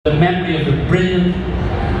The memory of the brilliant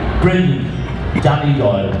Danny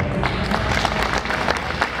Doyle.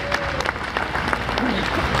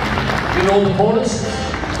 You know the chorus?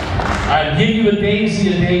 I'll give you a daisy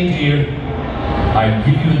a day, dear. I'll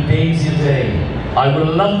give you a daisy a day. I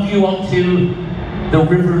will love you until the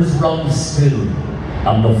rivers run still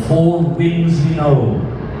and the four winds we know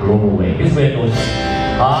blow away. Here's where it goes.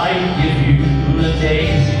 I'll give you a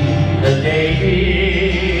daisy a day,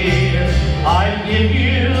 dear. I'll give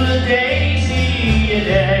you a daisy a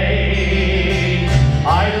day.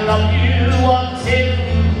 I love you until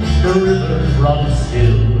the rivers run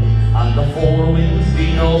still and the four winds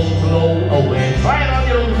we know blow away. Try it on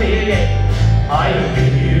your own way again. I'll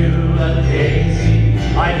give you a daisy.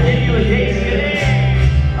 I'll give you a daisy a day.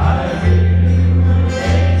 I'll give you a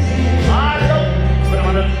daisy. I don't. Wait a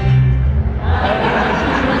minute.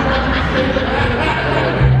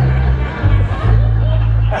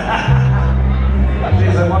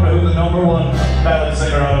 Jeez, I wonder who the #1 ballad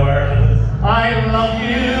singer out of Ireland is. I love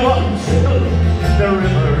you until the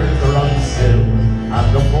rivers run still and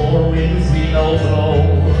the four winds we know blow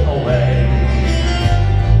away.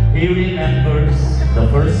 He remembers the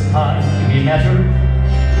first time he met her.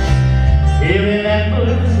 He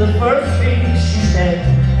remembers the first thing she said.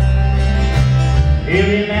 He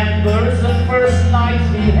remembers the first night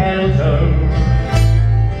he held her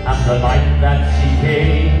and the night that she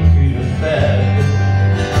came to his bed.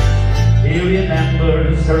 He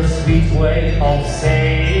remembers her sweet way of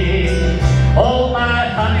saying, oh my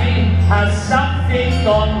honey, has something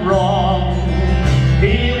gone wrong?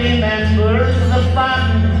 He remembers the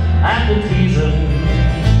fun and the teasing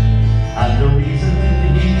and the reason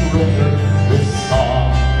he wrote her this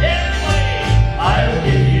song. Everybody, I'll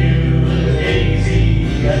give you a daisy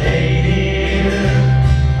a day, dear.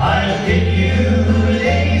 I'll give you a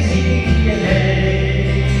daisy a day.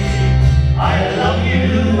 I love you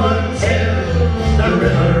until the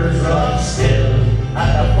rivers run still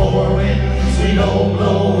and the four winds we know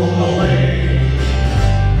blow away.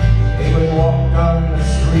 They would walk down the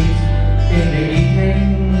street in the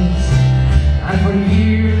evenings, and for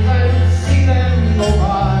years I would see them go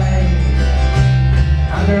by.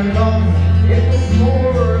 And their love, it was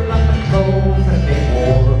more like the clothes that they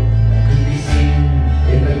wore that could be seen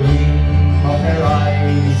in the gleam of their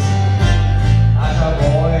eyes. As a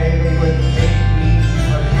boy, they would take me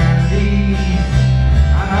for candy,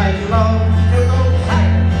 and I'd love to go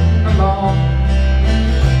tagging along.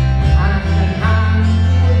 Hand in hand,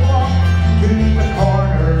 we would walk to the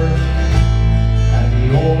corner, and the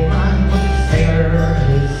old man would sing her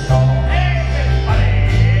his song. Everybody,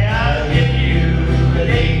 I'll give you a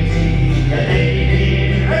daisy a day,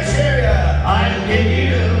 dear. Let's hear ya! I'll give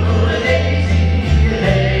you a daisy a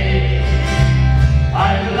day. I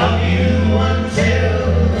love you until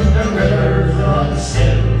the rivers run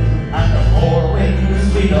still and the four winds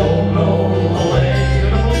we know blow away.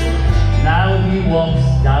 Beautiful. Now he walks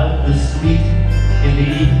down the street in the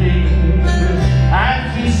evening and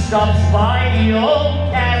he stops by the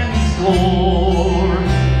old candy store,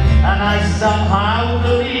 and I somehow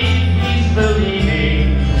believe he's believing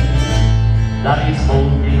that he's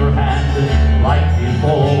holding her hand like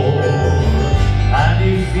before, and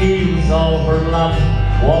he feels all her love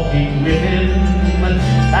walking with him,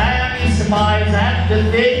 and he smiles at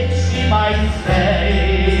the things she might say.